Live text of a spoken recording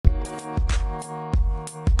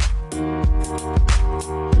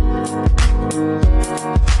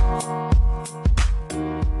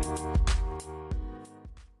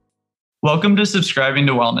Welcome to Subscribing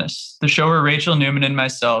to Wellness, the show where Rachel Newman and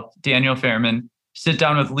myself, Daniel Fairman, sit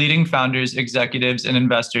down with leading founders, executives, and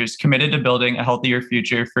investors committed to building a healthier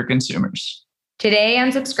future for consumers. Today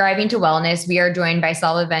on Subscribing to Wellness, we are joined by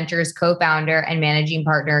Selva Ventures co-founder and managing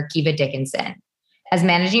partner, Kiva Dickinson. As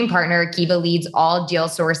managing partner, Kiva leads all deal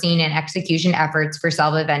sourcing and execution efforts for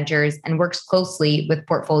Selva Ventures and works closely with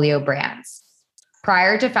portfolio brands.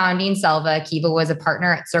 Prior to founding Selva, Kiva was a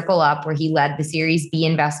partner at Circle Up, where he led the Series B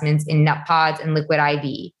investments in Nutpods and Liquid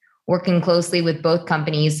IV, working closely with both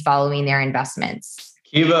companies following their investments.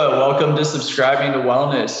 Kiva, welcome to Subscribing to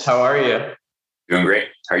Wellness. How are you? Doing great.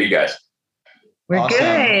 How are you guys? We're Awesome.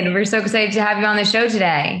 Good. We're so excited to have you on the show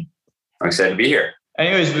today. I'm excited to be here.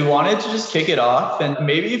 Anyways, we wanted to just kick it off, and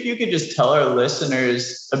maybe if you could just tell our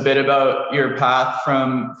listeners a bit about your path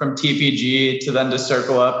from TPG to then to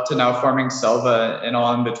Circle Up to now forming Selva and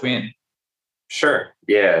all in between. Sure.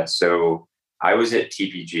 Yeah. So I was at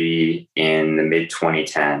TPG in the mid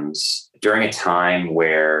 2010s during a time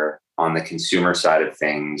where on the consumer side of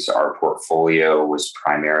things, our portfolio was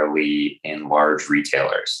primarily in large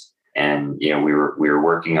retailers. And, we were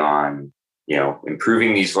working on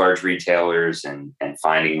improving these large retailers and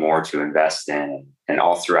finding more to invest in. And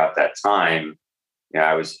all throughout that time,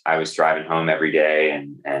 I was driving home every day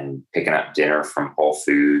and picking up dinner from Whole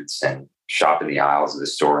Foods and shopping the aisles of the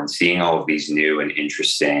store and seeing all of these new and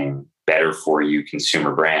interesting, better for you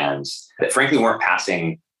consumer brands that frankly weren't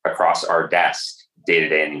passing across our desk day to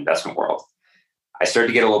day in the investment world. I started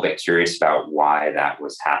to get a little bit curious about why that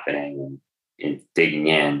was happening. And in digging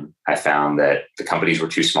in, I found that the companies were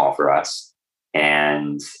too small for us.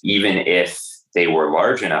 And even if they were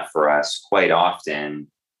large enough for us, quite often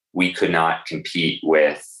we could not compete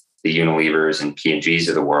with the Unilevers and P&Gs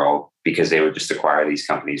of the world because they would just acquire these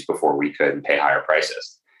companies before we could and pay higher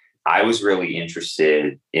prices. I was really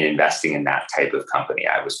interested in investing in that type of company.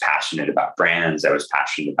 I was passionate about brands. I was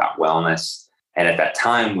passionate about wellness. And at that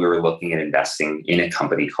time, we were looking at investing in a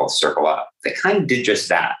company called Circle Up. They kind of did just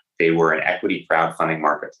that. They were an equity crowdfunding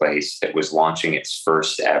marketplace that was launching its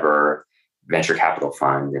first ever venture capital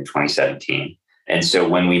fund in 2017. And so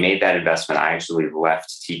when we made that investment, I actually left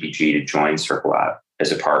TPG to join Circle Up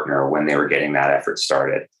as a partner when they were getting that effort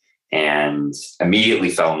started and immediately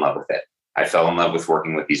fell in love with it. I fell in love with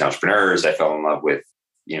working with these entrepreneurs. I fell in love with,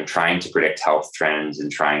 trying to predict health trends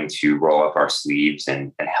and trying to roll up our sleeves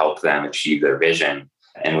and help them achieve their vision.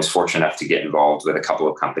 And was fortunate enough to get involved with a couple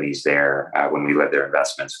of companies there when we led their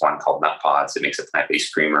investments. One called Nutpods that makes a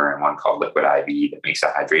plant-based creamer, and one called Liquid IV that makes a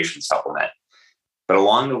hydration supplement. But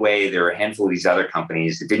along the way, there were a handful of these other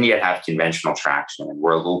companies that didn't yet have conventional traction and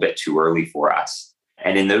were a little bit too early for us.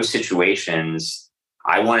 And in those situations,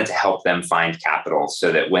 I wanted to help them find capital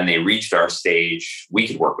so that when they reached our stage, we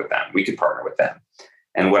could work with them, we could partner with them.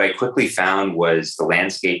 And what I quickly found was the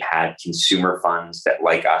landscape had consumer funds that,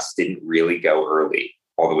 like us, didn't really go early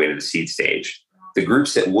all the way to the seed stage. The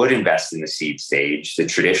groups that would invest in the seed stage, the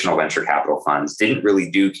traditional venture capital funds, didn't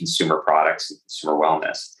really do consumer products and consumer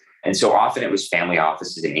wellness. And so often it was family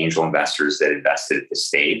offices and angel investors that invested at this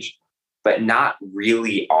stage, but not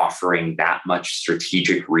really offering that much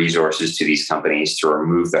strategic resources to these companies to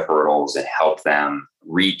remove the hurdles and help them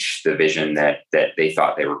reach the vision that they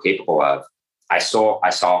thought they were capable of. I saw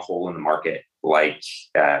a hole in the market like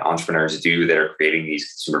entrepreneurs do that are creating these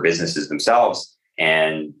consumer businesses themselves.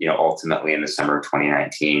 And, ultimately in the summer of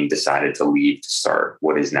 2019, decided to leave to start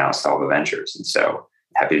what is now Selva Ventures. And so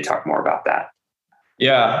happy to talk more about that.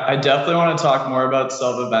 Yeah, I definitely want to talk more about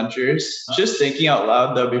Selva Ventures. Just thinking out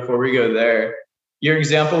loud, though, before we go there, your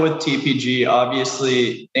example with TPG,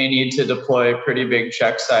 obviously they need to deploy pretty big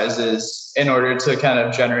check sizes in order to kind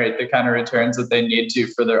of generate the kind of returns that they need to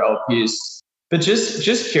for their LPs. But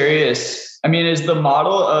just curious, is the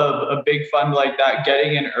model of a big fund like that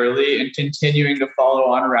getting in early and continuing to follow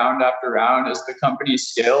on round after round as the company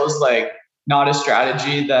scales, like not a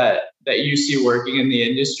strategy that you see working in the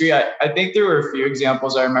industry? I think there were a few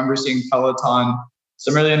examples. I remember seeing Peloton,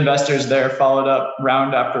 some early investors there followed up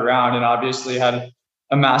round after round and obviously had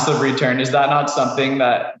a massive return. Is that not something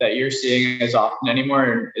that you're seeing as often anymore?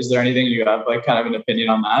 Or is there anything you have like kind of an opinion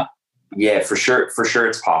on that? Yeah, for sure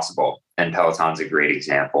it's possible. And Peloton's a great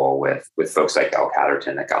example with folks like El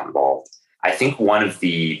Catterton that got involved. I think one of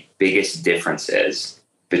the biggest differences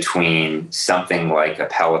between something like a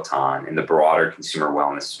Peloton in the broader consumer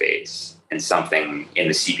wellness space and something in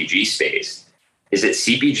the CPG space is that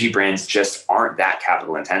CPG brands just aren't that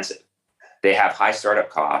capital intensive. They have high startup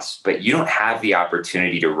costs, but you don't have the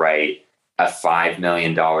opportunity to write a $5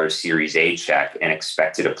 million Series A check and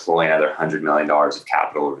expect to deploy another $100 million of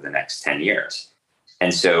capital over the next 10 years.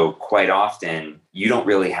 And so quite often, you don't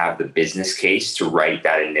really have the business case to write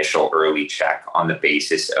that initial early check on the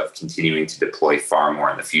basis of continuing to deploy far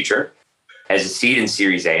more in the future. As a seed and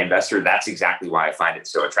Series A investor, that's exactly why I find it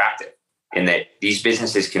so attractive, in that these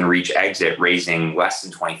businesses can reach exit raising less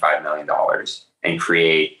than $25 million and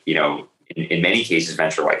create, in many cases,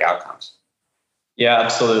 venture-like outcomes. Yeah,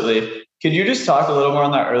 absolutely. Could you just talk a little more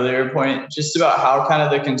on that earlier point, just about how kind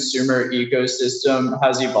of the consumer ecosystem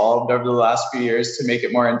has evolved over the last few years to make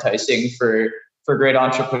it more enticing for great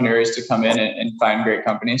entrepreneurs to come in and find great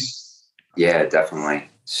companies? Yeah, definitely.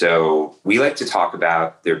 So we like to talk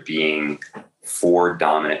about there being 4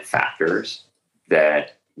 dominant factors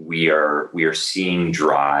that we are seeing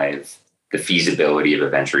drive the feasibility of a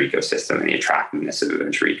venture ecosystem and the attractiveness of a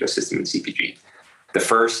venture ecosystem in CPG. The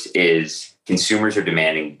first is consumers are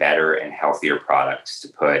demanding better and healthier products to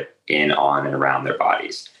put in, on, and around their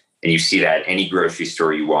bodies. And you see that any grocery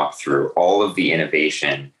store you walk through, all of the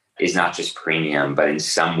innovation is not just premium, but in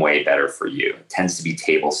some way better for you. It tends to be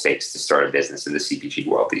table stakes to start a business in the CPG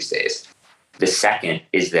world these days. The second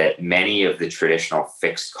is that many of the traditional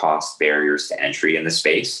fixed cost barriers to entry in the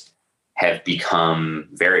space have become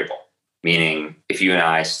variable. Meaning, if you and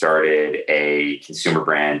I started a consumer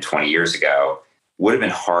brand 20 years ago, it would have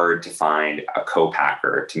been hard to find a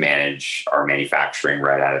co-packer to manage our manufacturing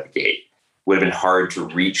right out of the gate. Would have been hard to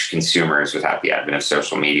reach consumers without the advent of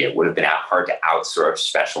social media. It would have been hard to outsource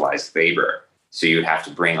specialized labor. So you would have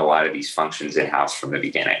to bring a lot of these functions in-house from the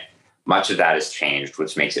beginning. Much of that has changed,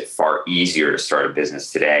 which makes it far easier to start a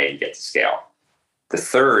business today and get to scale. The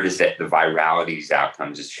third is that the virality of these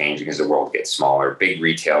outcomes is changing as the world gets smaller. Big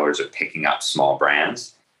retailers are picking up small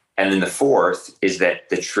brands. And then the fourth is that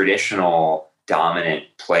the traditional dominant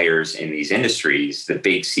players in these industries, the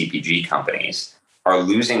big CPG companies, are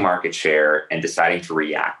losing market share and deciding to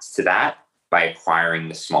react to that by acquiring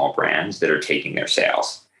the small brands that are taking their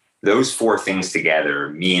sales. Those 4 things together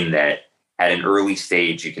mean that at an early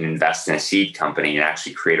stage, you can invest in a seed company and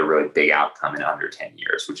actually create a really big outcome in under 10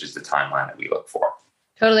 years, which is the timeline that we look for.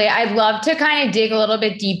 Totally. I'd love to kind of dig a little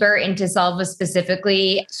bit deeper into Selva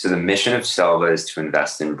specifically. So the mission of Selva is to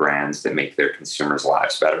invest in brands that make their consumers'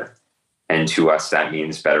 lives better. And to us, that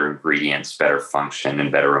means better ingredients, better function,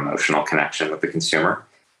 and better emotional connection with the consumer.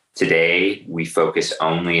 Today, we focus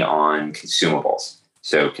only on consumables.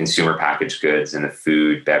 So consumer packaged goods in the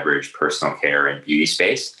food, beverage, personal care, and beauty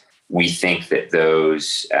space. We think that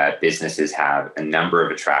those businesses have a number of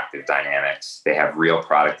attractive dynamics. They have real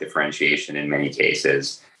product differentiation in many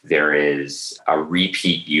cases. There is a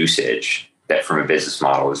repeat usage that from a business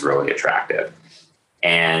model is really attractive.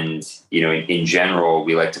 And, in general,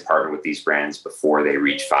 we like to partner with these brands before they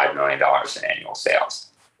reach $5 million in annual sales.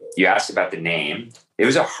 You asked about the name. It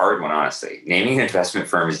was a hard one, honestly. Naming an investment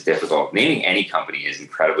firm is difficult. Naming any company is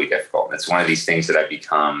incredibly difficult. And it's one of these things that I've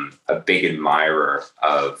become a big admirer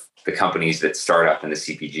of the companies that start up in the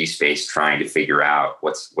CPG space trying to figure out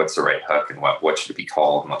what's the right hook and what should it be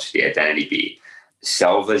called and what should the identity be.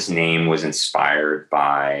 Selva's name was inspired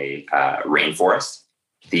by rainforest.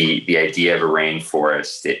 The idea of a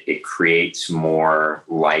rainforest, it creates more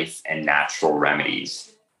life and natural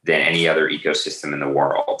remedies than any other ecosystem in the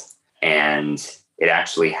world. And it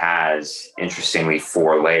actually has, interestingly,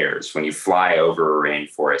 4 layers. When you fly over a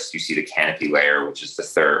rainforest, you see the canopy layer, which is the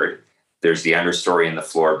third. There's the understory and the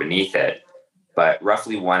floor beneath it. But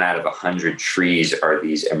roughly 1 out of 100 trees are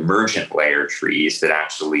these emergent layer trees that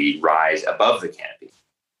actually rise above the canopy.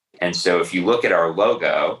 And so if you look at our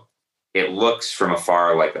logo, it looks from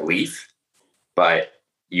afar like a leaf, but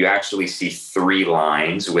you actually see 3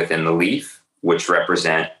 lines within the leaf, which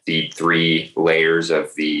represent the 3 layers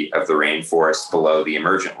of the rainforest below the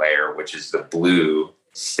emergent layer, which is the blue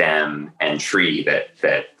stem and tree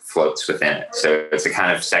that floats within it. So it's a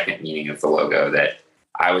kind of second meaning of the logo that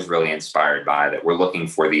I was really inspired by, that we're looking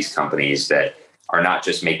for these companies that are not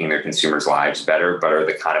just making their consumers' lives better, but are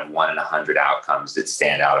the kind of 1 in 100 outcomes that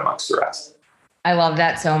stand out amongst the rest. I love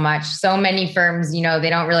that so much. So many firms, they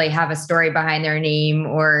don't really have a story behind their name,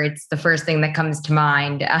 or it's the first thing that comes to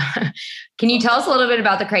mind. Can you tell us a little bit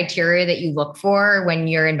about the criteria that you look for when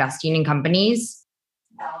you're investing in companies?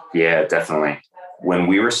 Yeah, definitely. When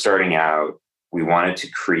we were starting out, we wanted to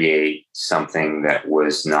create something that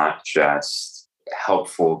was not just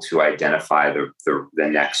helpful to identify the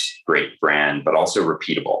next great brand, but also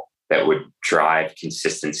repeatable, that would drive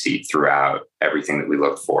consistency throughout everything that we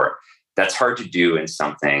looked for. That's hard to do in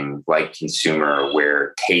something like consumer,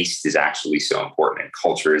 where taste is actually so important and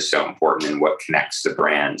culture is so important, and what connects the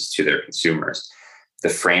brands to their consumers. The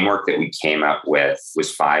framework that we came up with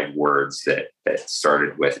was 5 words that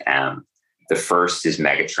started with M. The first is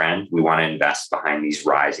megatrend. We want to invest behind these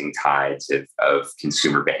rising tides of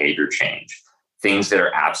consumer behavior change. Things that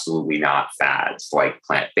are absolutely not fads, like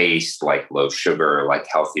plant-based, like low sugar, like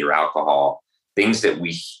healthier alcohol, things that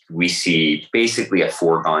we see basically a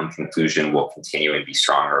foregone conclusion will continue and be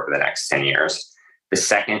stronger over the next 10 years. The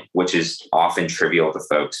second, which is often trivial to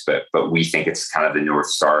folks, but we think it's kind of the North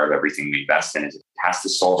Star of everything we invest in, is it has to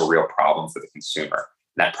solve a real problem for the consumer.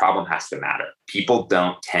 That problem has to matter. People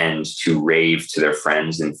don't tend to rave to their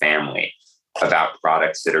friends and family about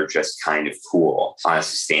products that are just kind of cool on a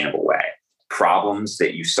sustainable way. Problems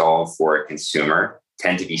that you solve for a consumer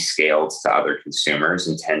tend to be scaled to other consumers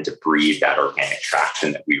and tend to breed that organic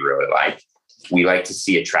traction that we really like. We like to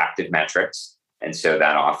see attractive metrics. And so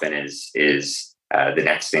that often is the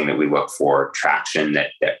next thing that we look for, traction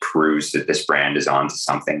that proves that this brand is onto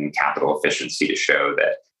something, and capital efficiency to show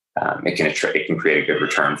that it can create a good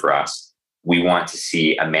return for us. We want to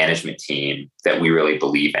see a management team that we really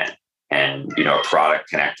believe in, and a product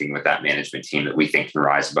connecting with that management team that we think can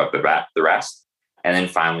rise above the rest. And then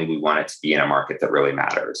finally, we want it to be in a market that really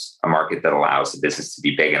matters, a market that allows the business to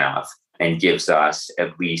be big enough and gives us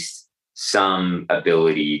at least some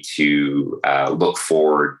ability to look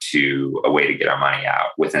forward to a way to get our money out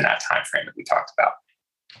within that time frame that we talked about.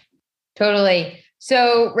 Totally.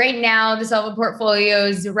 So right now, the Selva portfolio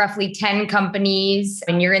is roughly 10 companies,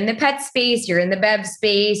 and you're in the pet space, you're in the bev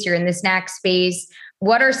space, you're in the snack space.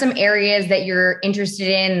 What are some areas that you're interested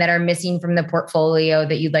in that are missing from the portfolio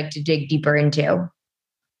that you'd like to dig deeper into?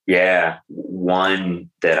 Yeah,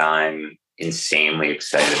 one that I'm insanely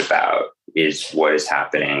excited about is what is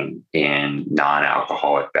happening in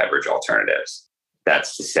non-alcoholic beverage alternatives.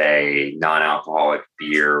 That's to say, non-alcoholic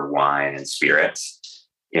beer, wine, and spirits.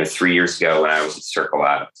 3 years ago when I was at Circle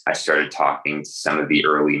Up, I started talking to some of the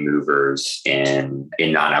early movers in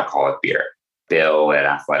non-alcoholic beer. Bill at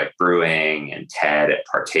Athletic Brewing and Ted at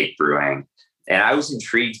Partake Brewing. And I was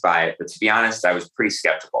intrigued by it, but to be honest, I was pretty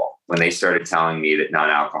skeptical when they started telling me that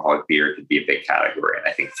non-alcoholic beer could be a big category. And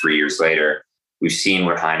I think 3 years later, we've seen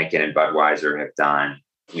what Heineken and Budweiser have done.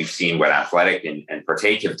 We've seen what Athletic and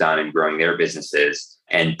Partake have done in growing their businesses.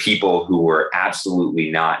 And people who were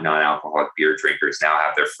absolutely not non-alcoholic beer drinkers now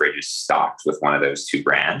have their fridges stocked with one of those two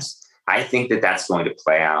brands. I think that that's going to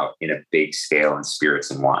play out in a big scale in spirits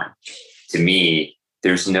and wine. To me,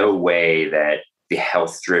 there's no way that the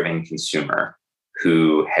health-driven consumer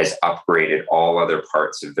who has upgraded all other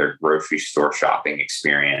parts of their grocery store shopping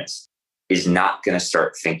experience is not going to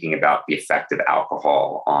start thinking about the effect of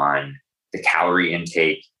alcohol on the calorie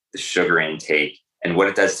intake, the sugar intake, and what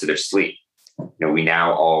it does to their sleep. We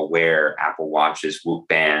now all wear Apple Watches, Whoop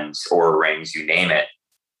bands, Oura rings, you name it.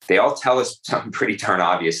 They all tell us something pretty darn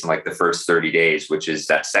obvious in like the first 30 days, which is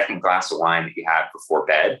that second glass of wine that you had before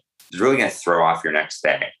bed is really going to throw off your next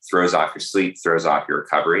day, throws off your sleep, throws off your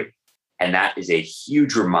recovery. And that is a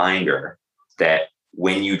huge reminder that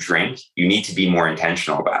when you drink, you need to be more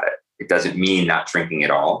intentional about it. It doesn't mean not drinking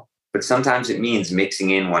at all, but sometimes it means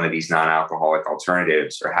mixing in one of these non-alcoholic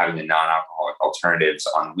alternatives or having the non-alcoholic alternatives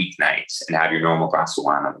on weeknights and have your normal glass of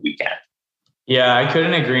wine on the weekend. Yeah, I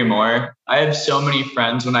couldn't agree more. I have so many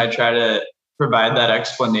friends when I try to provide that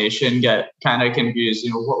explanation get kind of confused.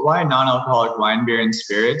 Why non-alcoholic wine, beer, and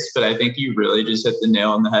spirits? But I think you really just hit the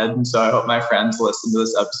nail on the head. And so I hope my friends listen to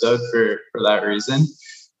this episode for that reason.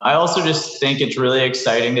 I also just think it's really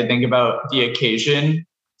exciting to think about the occasion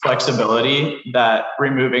flexibility that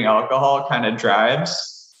removing alcohol kind of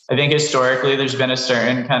drives. I think historically there's been a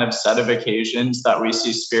certain kind of set of occasions that we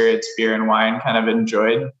see spirits, beer, and wine kind of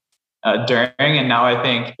enjoyed during. And now I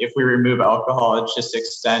think if we remove alcohol, it just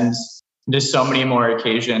extends to so many more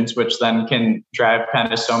occasions, which then can drive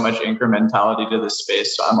kind of so much incrementality to the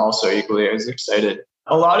space. So I'm also equally as excited.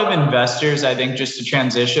 A lot of investors, I think, just to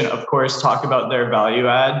transition, of course, talk about their value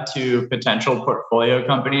add to potential portfolio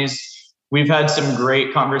companies. We've had some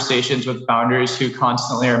great conversations with founders who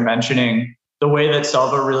constantly are mentioning the way that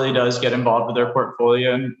Selva really does get involved with their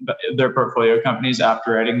portfolio and their portfolio companies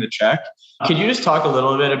after writing the check. Could you just talk a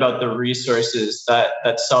little bit about the resources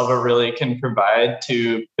that Selva really can provide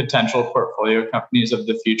to potential portfolio companies of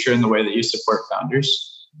the future and the way that you support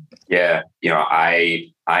founders? Yeah,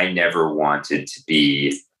 I never wanted to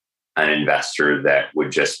be an investor that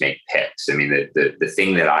would just make picks. I mean, the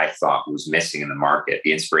thing that I thought was missing in the market,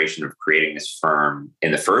 the inspiration of creating this firm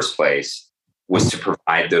in the first place, was to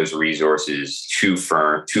provide those resources to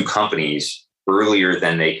companies earlier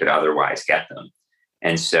than they could otherwise get them.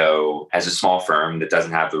 And so as a small firm that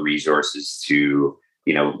doesn't have the resources to,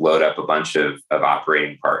 load up a bunch of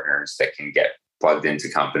operating partners that can get plugged into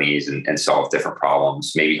companies and solve different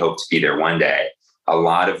problems, maybe hope to be there one day. A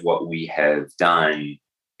lot of what we have done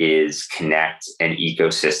is connect an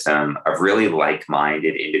ecosystem of really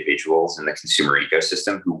like-minded individuals in the consumer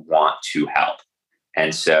ecosystem who want to help.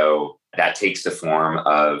 And so that takes the form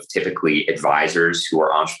of typically advisors who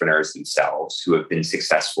are entrepreneurs themselves, who have been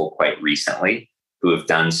successful quite recently, who have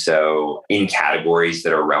done so in categories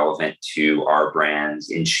that are relevant to our brands,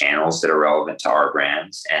 in channels that are relevant to our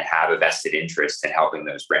brands, and have a vested interest in helping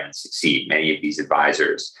those brands succeed. Many of these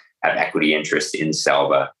advisors have equity interest in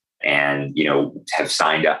Selva and, have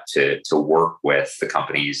signed up to work with the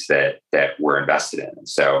companies that we're invested in. And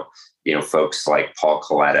so, folks like Paul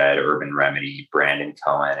Coletta at Urban Remedy, Brandon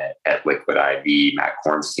Cohen at Liquid IV, Matt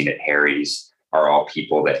Kornstein at Harry's are all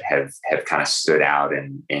people that have kind of stood out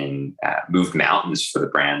and moved mountains for the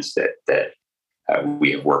brands that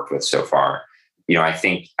we have worked with so far. I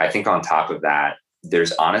think on top of that,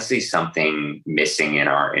 there's honestly something missing in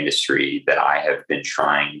our industry that I have been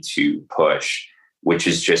trying to push, which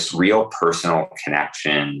is just real personal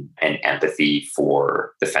connection and empathy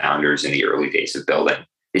for the founders in the early days of building.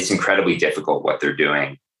 It's incredibly difficult what they're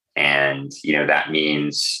doing. And, that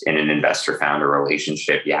means in an investor founder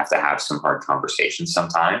relationship, you have to have some hard conversations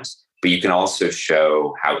sometimes, but you can also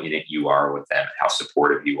show how in it you are with them, how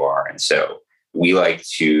supportive you are. And so we like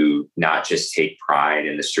to not just take pride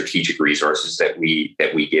in the strategic resources that we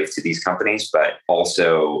give to these companies, but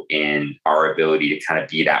also in our ability to kind of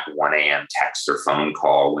be that 1 a.m. text or phone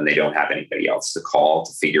call when they don't have anybody else to call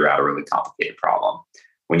to figure out a really complicated problem.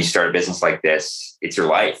 When you start a business like this, it's your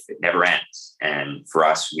life. It never ends. And for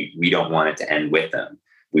us, we don't want it to end with them.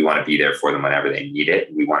 We want to be there for them whenever they need it.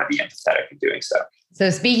 We want to be empathetic in doing so. So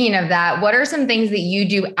speaking of that, what are some things that you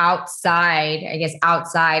do outside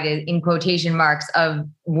in quotation marks of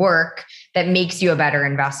work that makes you a better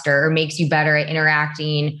investor or makes you better at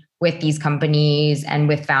interacting with these companies and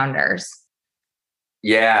with founders?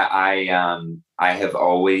 Yeah, I have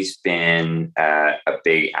always been a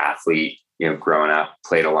big athlete. Growing up,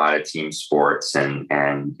 played a lot of team sports, and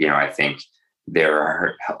I think there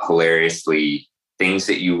are hilariously things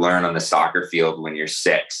that you learn on the soccer field when you're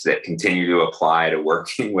 6 that continue to apply to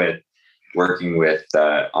working with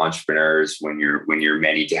entrepreneurs when you're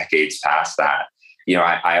many decades past that.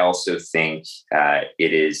 I also think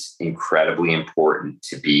it is incredibly important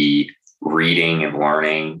to be reading and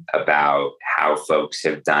learning about how folks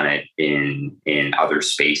have done it in other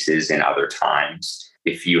spaces in other times.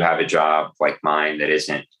 If you have a job like mine that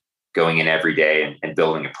isn't going in every day and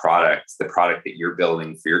building a product, the product that you're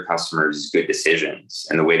building for your customers is good decisions.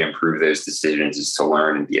 And the way to improve those decisions is to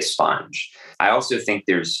learn and be a sponge. I also think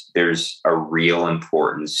there's a real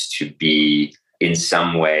importance to be in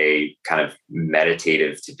some way kind of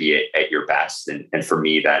meditative to be at your best. And for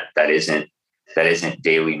me, that isn't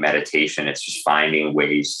daily meditation. It's just finding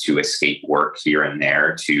ways to escape work here and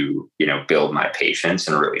there to, build my patience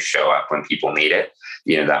and really show up when people need it.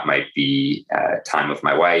 That might be time with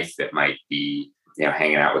my wife. It might be,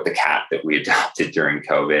 hanging out with the cat that we adopted during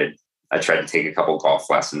COVID. I tried to take a couple golf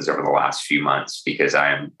lessons over the last few months because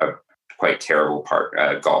I am a quite terrible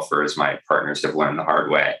golfer, as my partners have learned the hard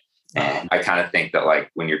way. And I kind of think that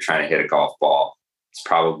when you're trying to hit a golf ball, it's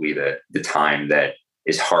probably the time that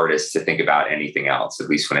is hardest to think about anything else, at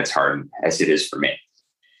least when it's hard as it is for me.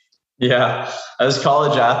 Yeah. As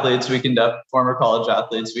college athletes, former college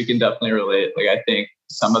athletes, we can definitely relate. I think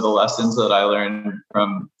some of the lessons that I learned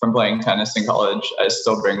from playing tennis in college, I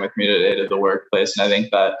still bring with me today to the workplace. And I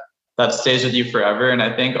think that stays with you forever. And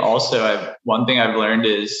I think also one thing I've learned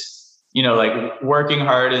is, working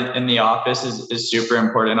hard in the office is super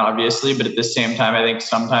important, obviously. But at the same time, I think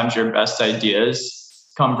sometimes your best ideas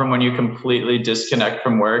come from when you completely disconnect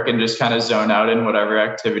from work and just kind of zone out in whatever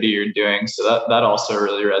activity you're doing. So that also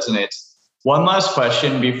really resonates. One last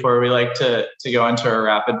question before we like to go into our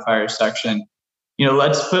rapid fire section.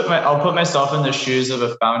 I'll put myself in the shoes of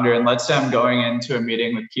a founder, and let's say I'm going into a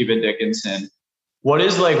meeting with Kiva Dickinson. What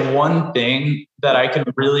is one thing that I can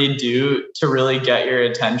really do to really get your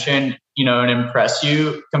attention, and impress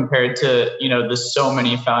you compared to, the so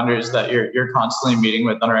many founders that you're constantly meeting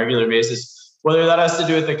with on a regular basis? Whether that has to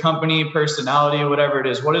do with the company, personality, whatever it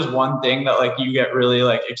is, what is one thing that you get really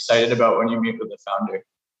excited about when you meet with the founder?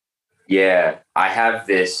 Yeah, I have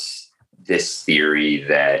this theory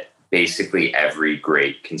that basically every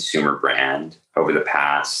great consumer brand over the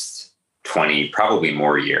past 20, probably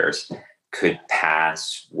more years, could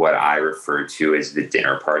pass what I refer to as the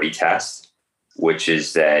dinner party test, which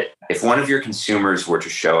is that if one of your consumers were to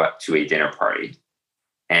show up to a dinner party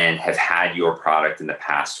and have had your product in the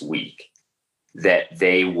past week, that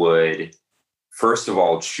they would, first of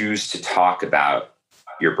all, choose to talk about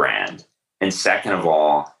your brand. And second of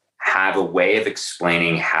all, have a way of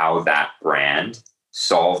explaining how that brand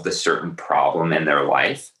solved a certain problem in their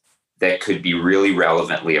life that could be really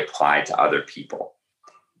relevantly applied to other people.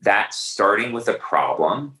 That's starting with a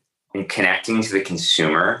problem and connecting to the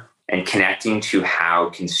consumer and connecting to how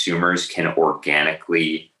consumers can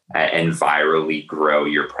organically and virally grow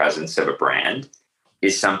your presence of a brand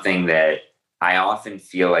is something that I often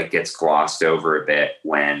feel like gets glossed over a bit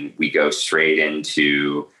when we go straight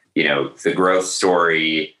into, the growth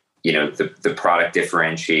story, the product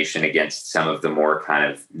differentiation against some of the more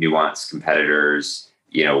kind of nuanced competitors,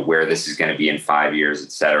 where this is going to be in 5 years,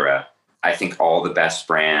 et cetera. I think all the best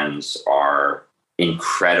brands are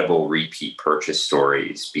incredible repeat purchase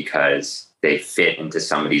stories because they fit into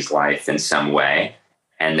somebody's life in some way,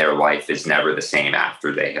 and their life is never the same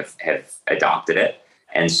after they have adopted it.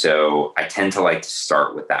 And so I tend to like to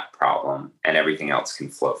start with that problem, and everything else can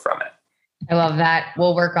flow from it. I love that.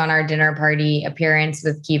 We'll work on our dinner party appearance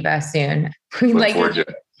with Kiva soon. We'd like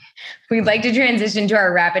to transition to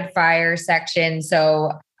our rapid fire section.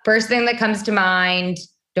 So first thing that comes to mind,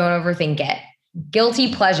 don't overthink it.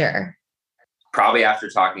 Guilty pleasure. Probably after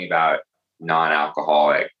talking about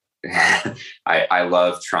non-alcoholic, I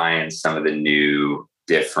love trying some of the new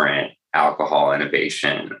different alcohol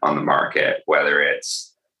innovation on the market, whether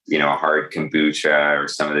it's, a hard kombucha or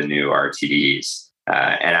some of the new RTDs.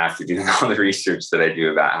 And after doing all the research that I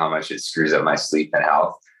do about how much it screws up my sleep and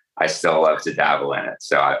health, I still love to dabble in it.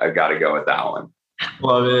 So I've got to go with that one.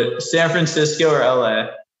 Love it. San Francisco or LA?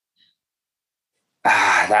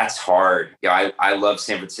 That's hard. I love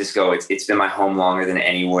San Francisco. It's been my home longer than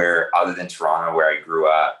anywhere other than Toronto, where I grew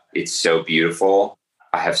up. It's so beautiful.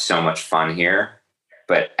 I have so much fun here.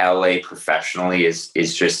 But LA professionally is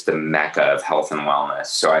just the mecca of health and wellness.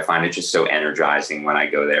 So I find it just so energizing when I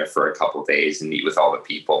go there for a couple of days and meet with all the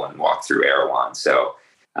people and walk through Erewhon. So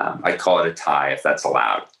I call it a tie if that's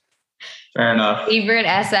allowed. Fair enough. Favorite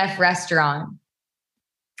SF restaurant?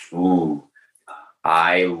 Ooh,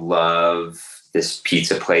 I love this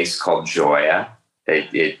pizza place called Joya.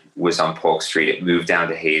 It was on Polk Street. It moved down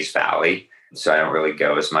to Hayes Valley, so I don't really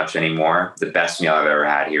go as much anymore. The best meal I've ever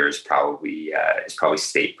had here is probably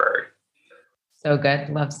State Bird. So good.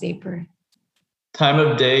 Love State Bird. Time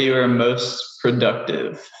of day you are most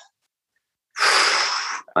productive?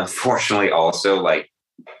 Unfortunately, also like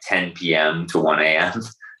 10 p.m. to 1 a.m.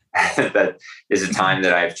 That is a time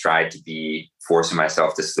that I've tried to be forcing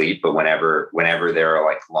myself to sleep. But whenever there are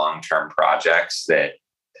like long-term projects that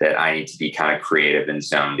I need to be kind of creative and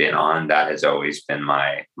zoned in on, that has always been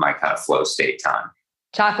my kind of flow state time.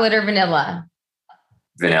 Chocolate or vanilla?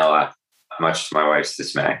 Vanilla, much to my wife's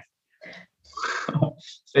dismay.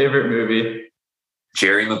 Favorite movie?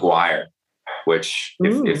 Jerry Maguire, which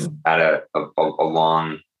if at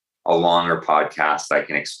a longer podcast, I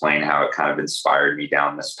can explain how it kind of inspired me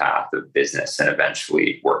down this path of business and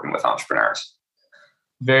eventually working with entrepreneurs.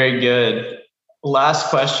 Very good. Last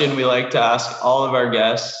question we like to ask all of our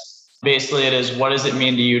guests. Basically, it is, what does it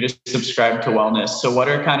mean to you to subscribe to wellness? So what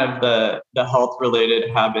are kind of the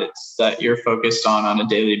health-related habits that you're focused on a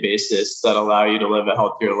daily basis that allow you to live a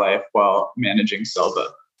healthier life while managing Selva?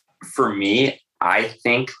 For me, I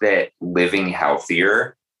think that living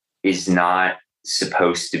healthier is not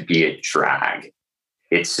supposed to be a drag.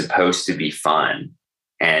 It's supposed to be fun,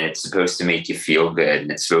 and it's supposed to make you feel good,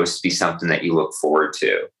 and it's supposed to be something that you look forward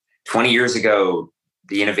to. 20 years ago,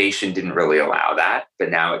 the innovation didn't really allow that,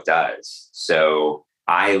 but now it does. So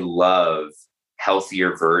I love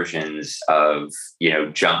healthier versions of,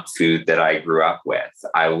 junk food that I grew up with.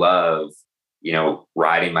 I love,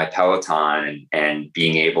 riding my Peloton and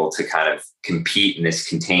being able to kind of compete in this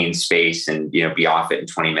contained space and, be off it in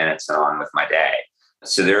 20 minutes and on with my day.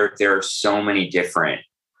 So there are so many different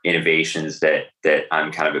innovations that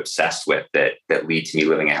I'm kind of obsessed with that lead to me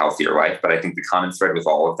living a healthier life. But I think the common thread with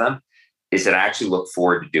all of them is that I actually look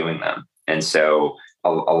forward to doing them. And so a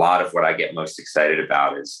lot of what I get most excited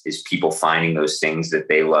about is people finding those things that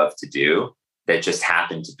they love to do that just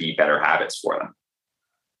happen to be better habits for them.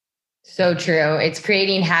 So true. It's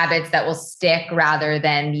creating habits that will stick rather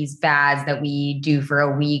than these fads that we do for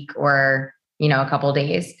a week or, a couple of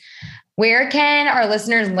days. Where can our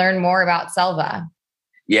listeners learn more about Selva?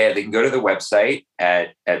 Yeah, they can go to the website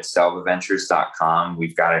at selvaventures.com.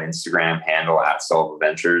 We've got an Instagram handle at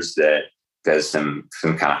selvaventures that does some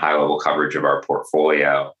kind of high level coverage of our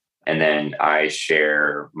portfolio. And then I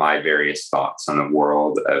share my various thoughts on the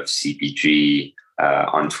world of CPG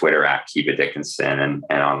on Twitter at Kiva Dickinson and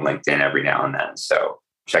on LinkedIn every now and then. So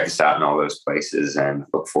check us out in all those places and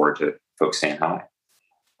look forward to folks saying hi.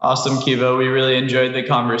 Awesome, Kiva. We really enjoyed the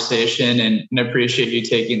conversation and appreciate you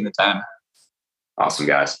taking the time. Awesome,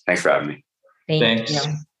 guys. Thanks for having me. Thanks.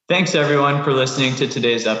 Thanks, everyone, for listening to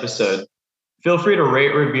today's episode. Feel free to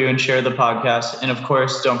rate, review, and share the podcast. And of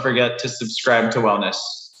course, don't forget to subscribe to Wellness.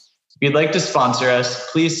 If you'd like to sponsor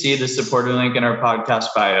us, please see the supporter link in our podcast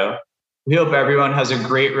bio. We hope everyone has a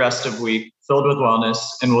great rest of week filled with wellness,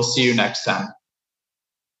 and we'll see you next time.